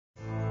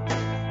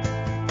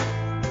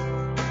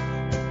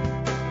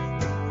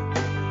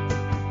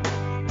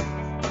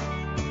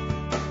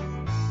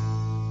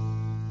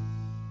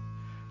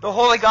The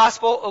Holy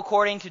Gospel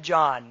according to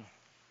John.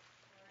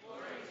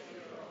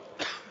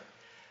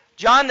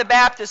 John the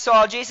Baptist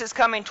saw Jesus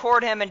coming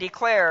toward him and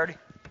declared,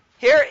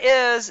 "Here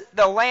is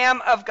the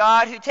Lamb of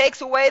God who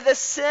takes away the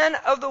sin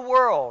of the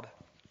world.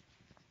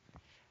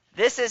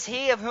 This is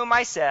he of whom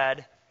I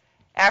said,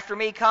 'After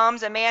me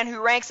comes a man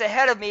who ranks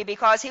ahead of me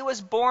because he was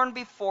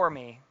before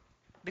me.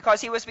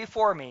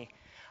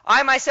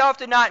 I myself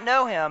did not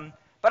know him,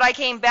 but I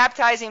came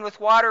baptizing with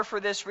water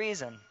for this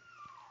reason,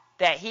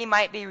 that he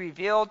might be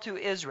revealed to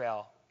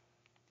Israel.'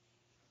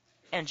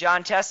 And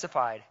John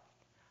testified,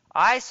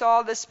 'I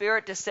saw the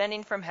Spirit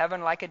descending from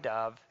heaven like a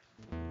dove,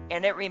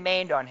 and it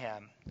remained on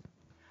him.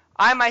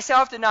 I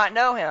myself did not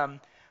know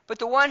him, but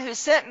the one who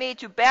sent me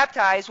to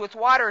baptize with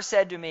water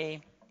said to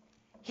me,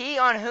 He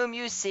on whom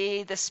you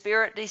see the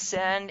Spirit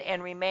descend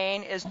and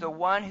remain is the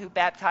one who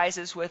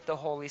baptizes with the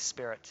Holy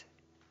Spirit.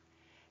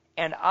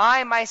 And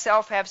I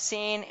myself have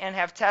seen and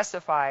have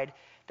testified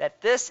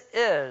that this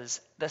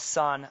is the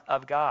Son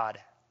of God.'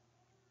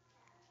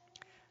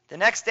 The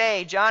next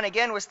day, John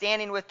again was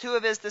standing with two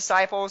of his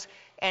disciples,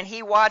 and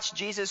he watched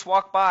Jesus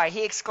walk by.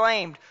 He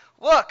exclaimed,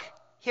 'Look,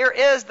 here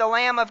is the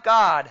Lamb of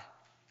God.'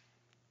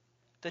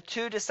 The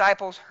two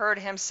disciples heard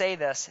him say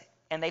this,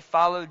 and they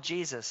followed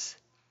Jesus.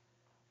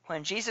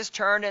 When Jesus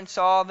turned and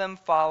saw them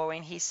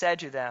following, he said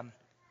to them,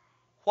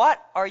 'What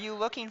are you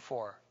looking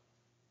for?'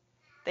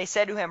 They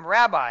said to him,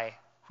 'Rabbi,'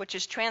 which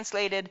is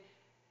translated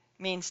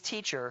means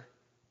teacher,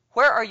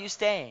 'where are you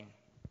staying?'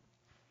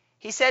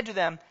 He said to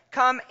them,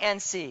 'Come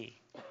and see.'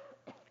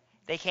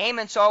 They came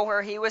and saw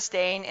where he was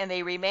staying, and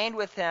they remained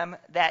with him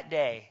that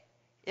day.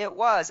 It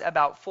was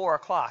about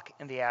 4:00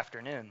 in the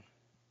afternoon.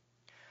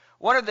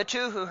 One of the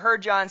two who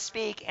heard John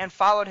speak and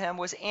followed him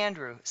was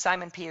Andrew,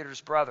 Simon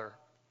Peter's brother.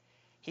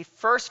 He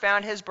first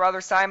found his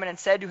brother Simon and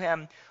said to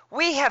him,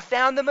 'We have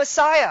found the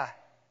Messiah,'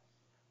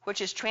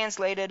 which is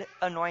translated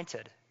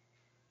anointed.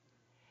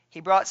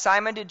 He brought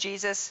Simon to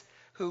Jesus,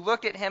 who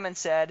looked at him and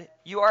said,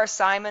 'You are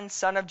Simon,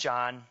 son of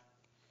John.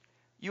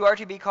 You are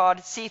to be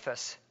called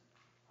Cephas,'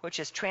 which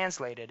is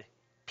translated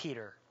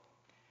Peter."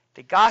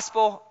 The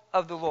Gospel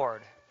of the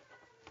Lord.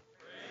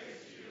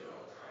 Praise to you,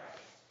 O Christ.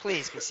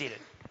 Please be seated.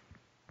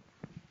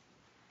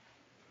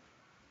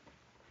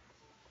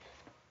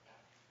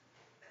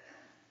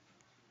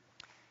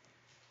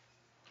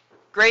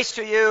 Grace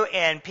to you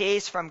and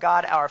peace from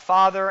God our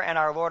Father and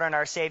our Lord and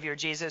our Savior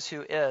Jesus,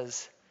 who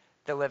is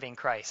the living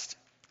Christ.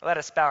 Let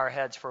us bow our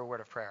heads for a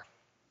word of prayer.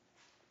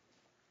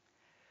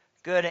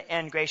 Good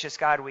and gracious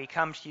God, we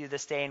come to you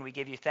this day and we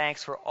give you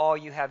thanks for all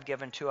you have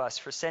given to us,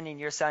 for sending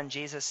your Son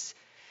Jesus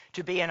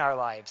to be in our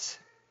lives.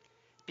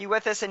 Be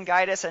with us and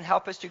guide us and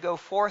help us to go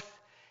forth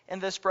in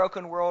this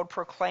broken world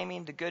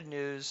proclaiming the good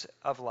news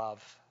of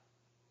love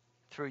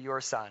through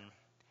your Son.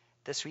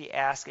 This we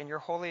ask in your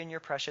holy and your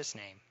precious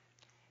name.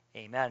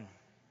 Amen.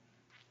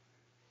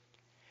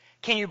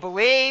 Can you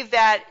believe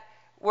that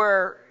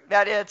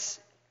it's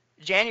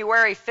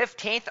January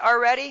 15th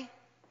already?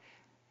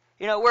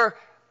 You know, we're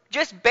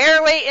just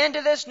barely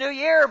into this new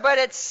year, but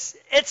it's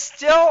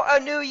still a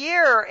new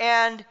year,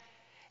 and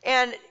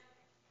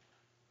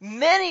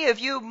many of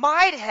you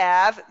might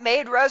have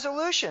made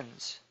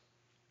resolutions.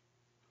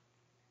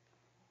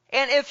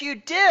 And if you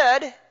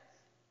did,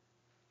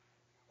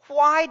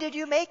 why did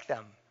you make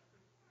them?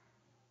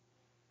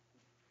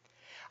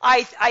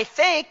 I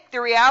think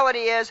the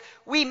reality is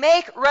we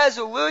make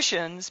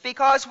resolutions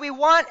because we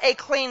want a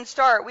clean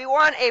start. We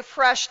want a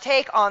fresh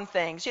take on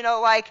things. You know,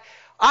 like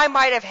I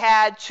might have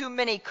had too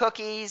many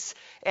cookies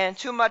and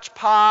too much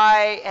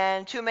pie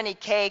and too many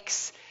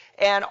cakes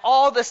and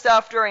all the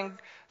stuff during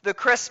the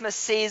Christmas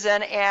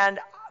season, and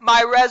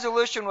my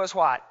resolution was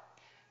what?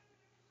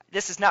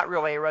 This is not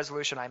really a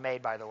resolution I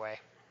made, by the way.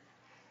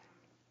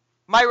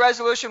 My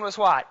resolution was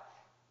what?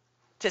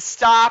 To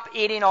stop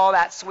eating all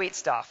that sweet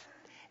stuff.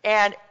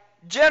 And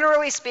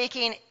generally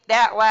speaking,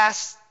 that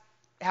lasts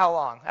how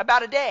long?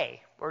 About a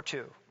day or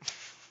two.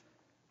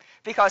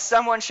 Because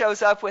someone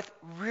shows up with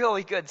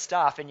really good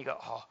stuff and you go,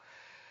 oh,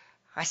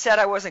 I said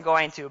I wasn't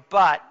going to,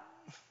 but,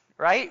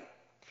 right?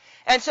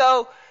 And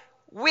so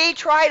we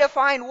try to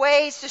find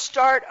ways to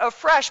start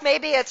afresh.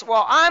 Maybe it's,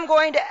 well, I'm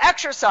going to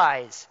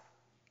exercise.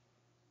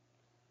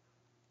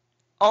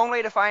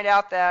 Only to find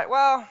out that,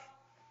 well,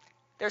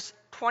 there's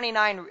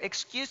 29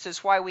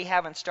 excuses why we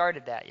haven't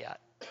started that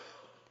yet.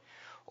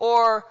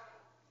 Or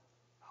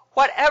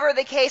whatever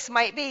the case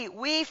might be,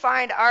 we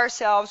find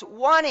ourselves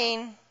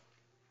wanting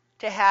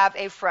to have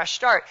a fresh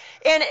start.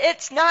 And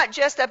it's not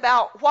just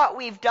about what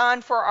we've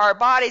done for our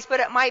bodies, but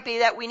it might be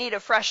that we need a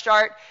fresh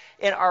start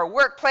in our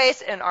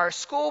workplace, in our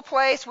school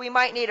place. We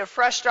might need a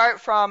fresh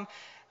start from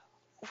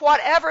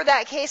whatever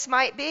that case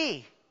might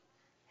be.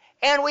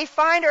 And we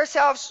find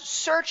ourselves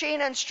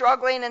searching and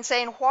struggling and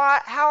saying,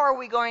 how are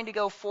we going to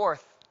go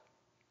forth?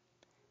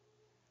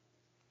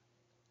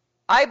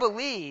 I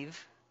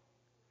believe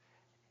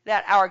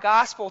that our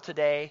gospel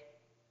today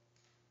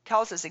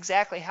tells us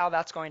exactly how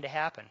that's going to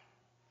happen.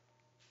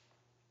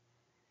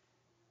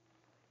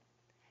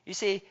 You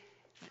see,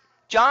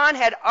 John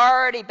had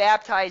already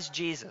baptized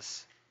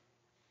Jesus.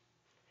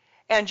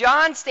 And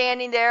John's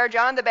standing there,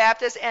 John the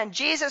Baptist, and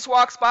Jesus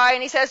walks by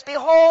and he says,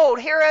 "Behold,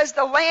 here is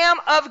the Lamb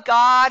of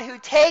God who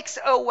takes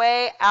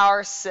away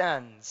our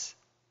sins."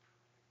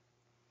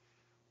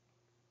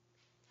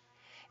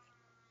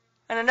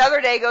 And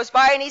another day goes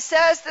by and he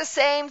says the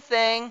same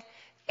thing,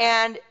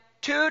 and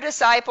two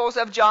disciples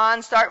of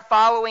John start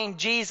following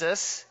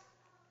Jesus.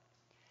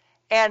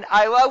 And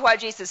I love what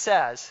Jesus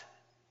says.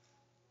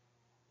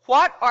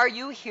 "What are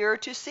you here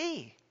to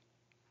see?"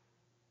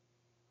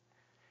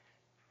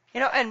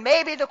 And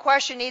maybe the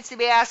question needs to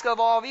be asked of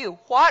all of you.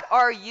 What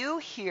are you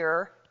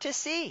here to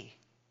see?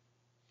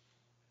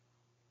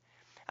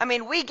 I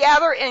mean, we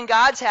gather in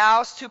God's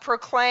house to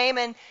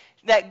proclaim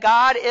that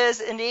God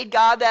is indeed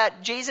God,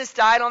 that Jesus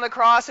died on the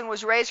cross and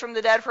was raised from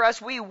the dead for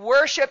us. We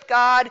worship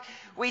God.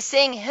 We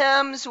sing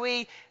hymns.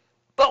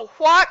 But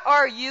what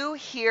are you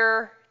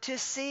here to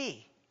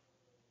see?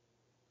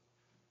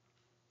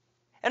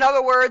 In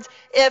other words,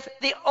 if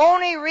the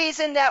only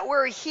reason that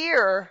we're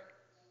here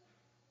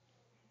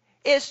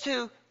is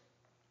to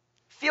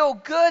feel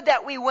good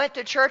that we went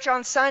to church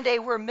on Sunday,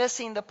 we're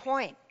missing the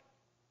point.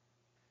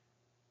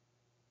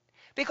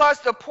 Because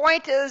the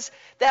point is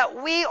that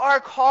we are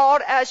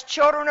called as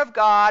children of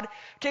God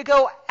to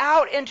go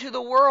out into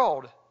the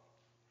world,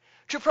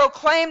 to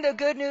proclaim the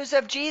good news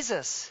of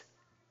Jesus.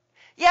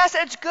 Yes,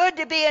 it's good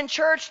to be in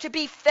church, to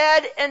be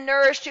fed and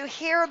nourished, to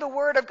hear the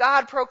word of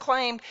God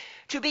proclaimed,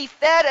 to be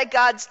fed at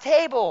God's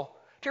table,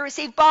 to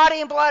receive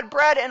body and blood,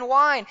 bread and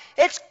wine.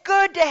 It's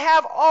good to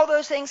have all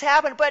those things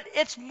happen, but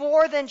it's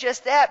more than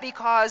just that,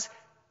 because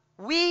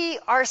we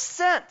are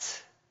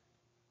sent.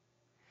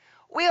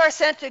 We are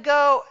sent to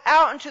go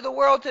out into the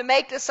world to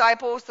make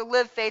disciples, to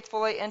live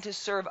faithfully, and to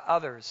serve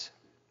others.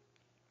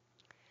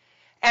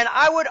 And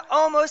I would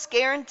almost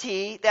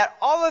guarantee that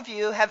all of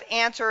you have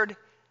answered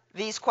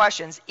these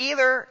questions,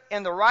 either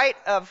in the rite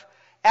of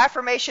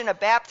affirmation of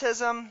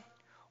baptism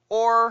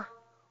or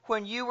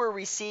when you were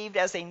received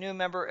as a new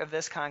member of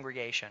this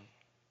congregation.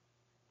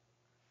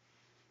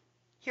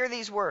 Hear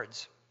these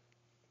words.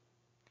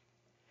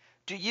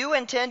 Do you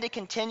intend to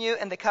continue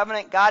in the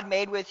covenant God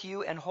made with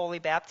you in holy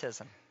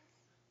baptism?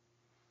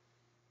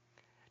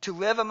 To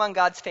live among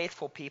God's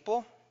faithful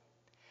people?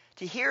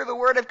 To hear the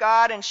word of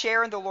God and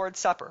share in the Lord's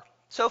Supper?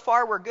 So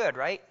far we're good,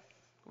 right?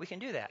 We can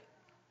do that.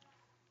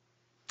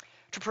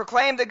 To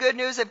proclaim the good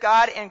news of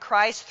God in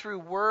Christ through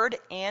word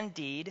and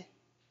deed?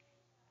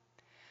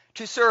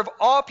 To serve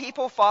all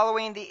people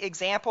following the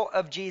example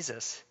of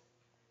Jesus,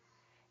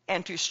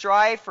 and to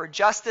strive for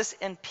justice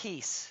and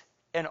peace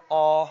in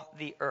all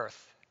the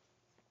earth.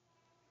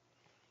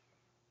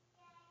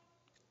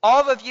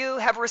 All of you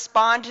have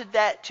responded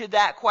to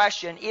that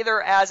question,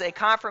 either as a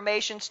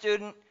confirmation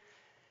student.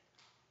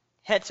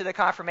 Hence to the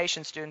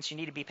confirmation students, you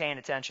need to be paying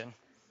attention.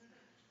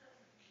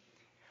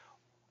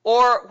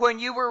 Or when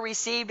you were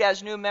received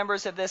as new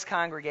members of this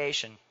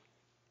congregation.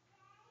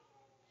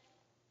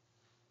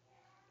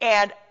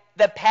 And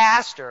the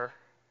pastor,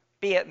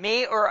 be it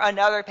me or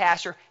another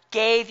pastor,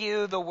 gave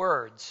you the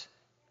words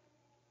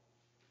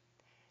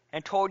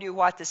and told you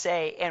what to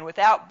say, and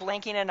without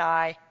blinking an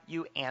eye,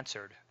 you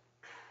answered.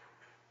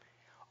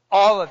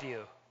 All of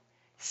you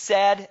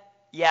said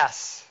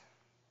yes.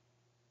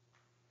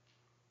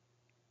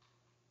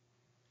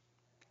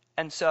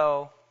 And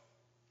so,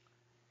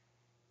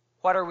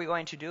 what are we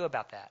going to do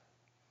about that?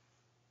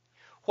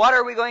 What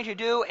are we going to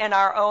do in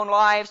our own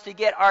lives to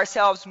get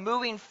ourselves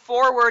moving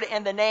forward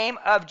in the name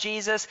of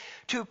Jesus,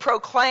 to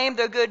proclaim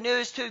the good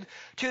news to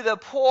the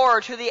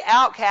poor, to the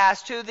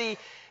outcast, to the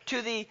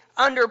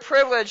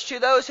underprivileged, to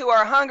those who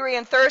are hungry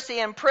and thirsty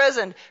in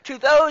prison, to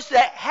those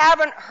that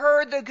haven't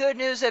heard the good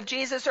news of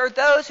Jesus, or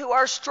those who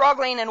are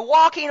struggling and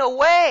walking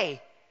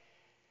away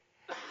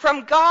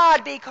from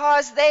God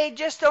because they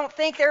just don't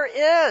think there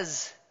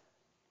is,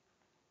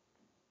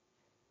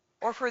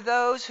 or for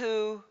those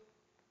who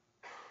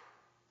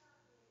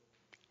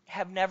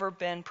have never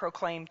been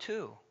proclaimed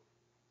to?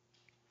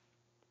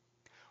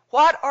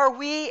 What are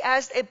we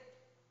as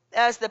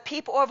the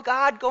people of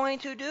God going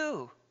to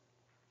do?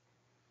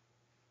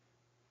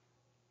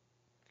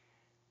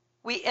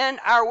 We end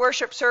our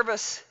worship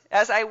service,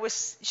 as I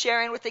was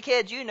sharing with the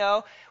kids,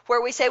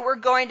 where we say we're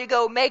going to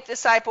go make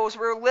disciples,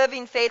 we're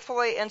living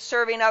faithfully and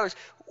serving others.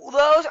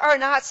 Those are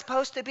not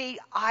supposed to be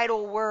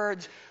idle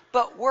words,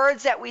 but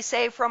words that we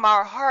say from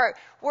our heart,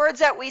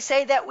 words that we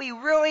say that we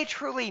really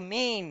truly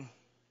mean.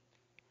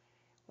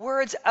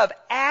 Words of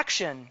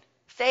action,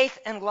 faith,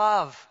 and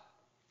love.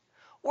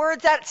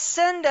 Words that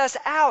send us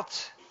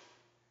out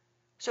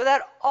so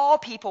that all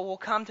people will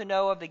come to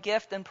know of the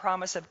gift and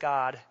promise of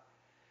God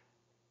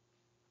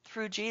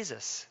through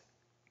Jesus.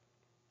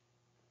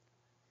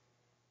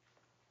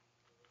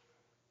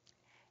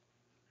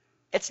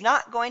 It's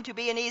not going to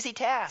be an easy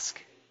task.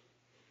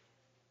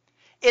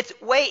 It's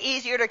way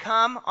easier to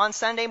come on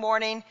Sunday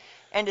morning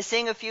and to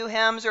sing a few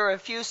hymns or a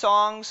few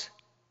songs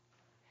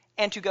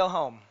and to go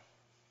home.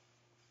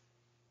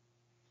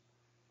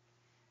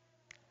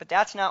 But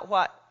that's not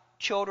what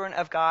children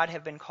of God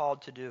have been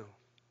called to do.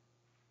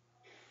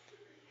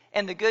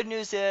 And the good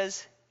news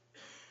is,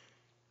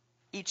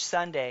 each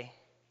Sunday,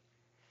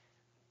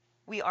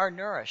 we are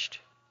nourished.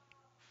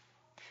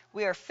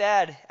 We are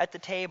fed at the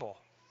table.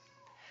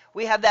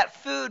 We have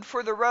that food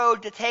for the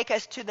road to take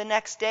us to the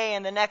next day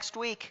and the next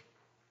week.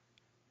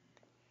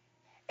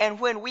 And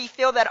when we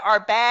feel that our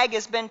bag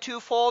has been too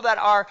full, that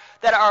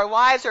our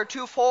lives are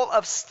too full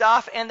of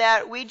stuff, and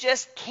that we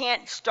just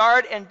can't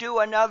start and do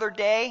another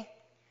day,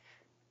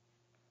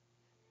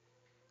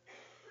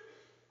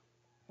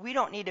 we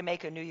don't need to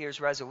make a New Year's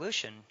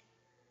resolution,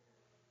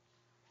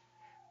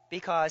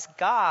 because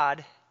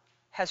God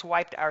has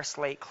wiped our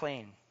slate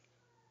clean.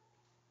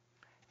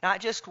 Not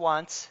just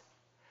once,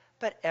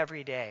 but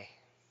every day.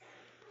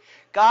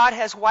 God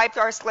has wiped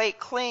our slate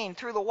clean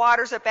through the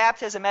waters of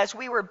baptism as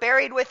we were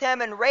buried with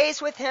him and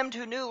raised with him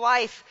to new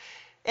life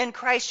in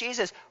Christ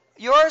Jesus.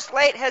 Your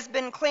slate has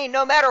been clean,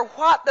 no matter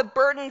what the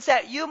burdens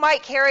that you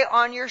might carry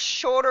on your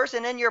shoulders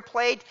and in your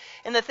plate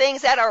and the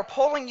things that are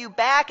pulling you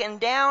back and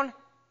down.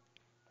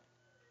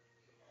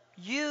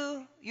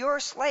 Your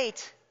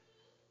slate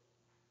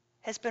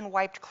has been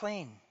wiped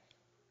clean.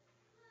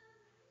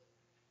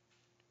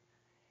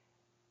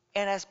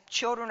 And as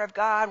children of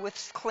God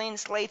with clean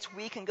slates,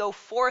 we can go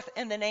forth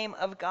in the name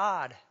of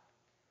God,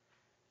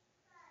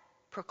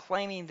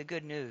 proclaiming the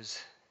good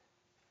news.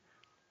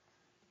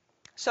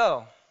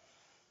 So,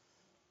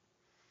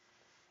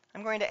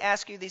 I'm going to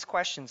ask you these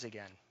questions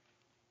again.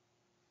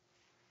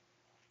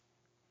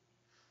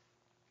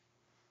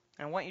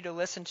 I want you to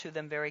listen to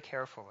them very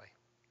carefully.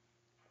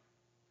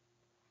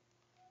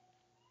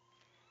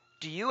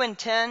 Do you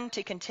intend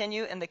to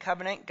continue in the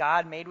covenant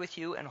God made with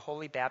you in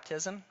holy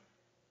baptism?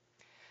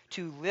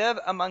 To live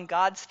among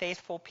God's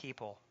faithful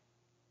people,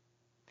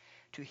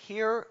 to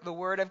hear the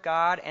word of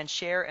God and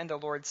share in the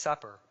Lord's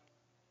Supper,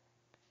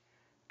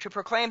 to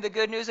proclaim the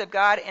good news of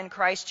God in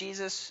Christ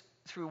Jesus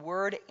through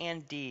word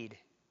and deed,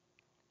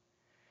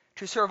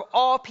 to serve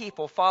all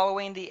people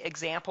following the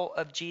example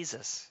of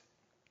Jesus,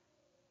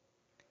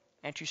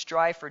 and to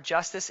strive for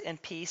justice and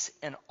peace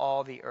in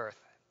all the earth.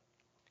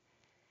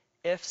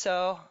 If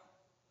so,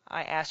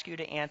 I ask you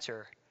to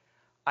answer,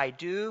 I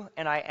do,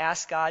 and I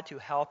ask God to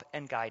help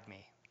and guide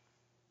me.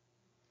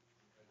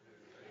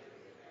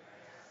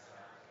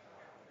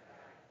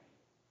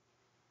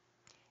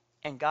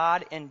 And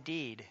God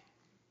indeed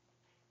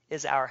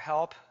is our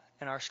help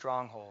and our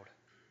stronghold.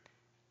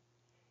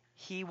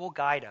 He will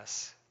guide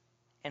us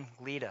and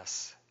lead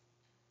us.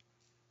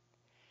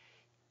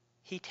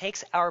 He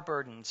takes our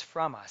burdens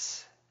from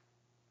us,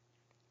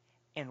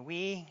 and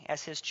we,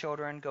 as his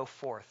children, go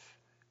forth.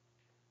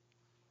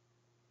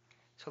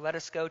 So let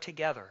us go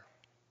together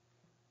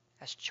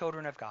as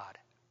children of God,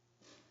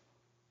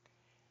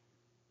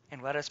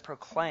 and let us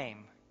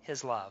proclaim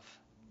his love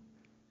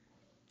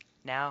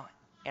now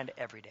and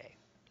every day.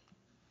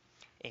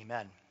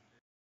 Amen.